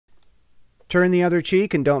Turn the other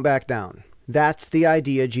cheek and don't back down. That's the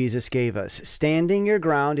idea Jesus gave us. Standing your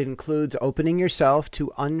ground includes opening yourself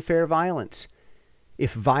to unfair violence.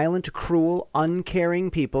 If violent, cruel,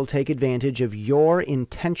 uncaring people take advantage of your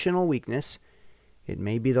intentional weakness, it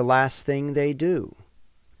may be the last thing they do.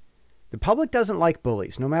 The public doesn't like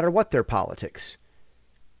bullies, no matter what their politics.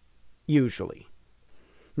 Usually.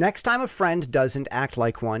 Next time a friend doesn't act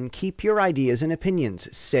like one, keep your ideas and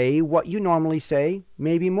opinions. Say what you normally say,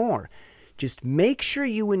 maybe more. Just make sure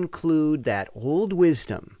you include that old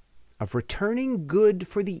wisdom of returning good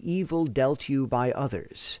for the evil dealt you by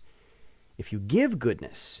others. If you give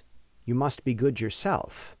goodness, you must be good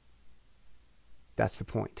yourself. That's the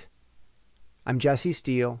point. I'm Jesse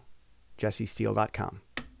Steele, jessesteele.com.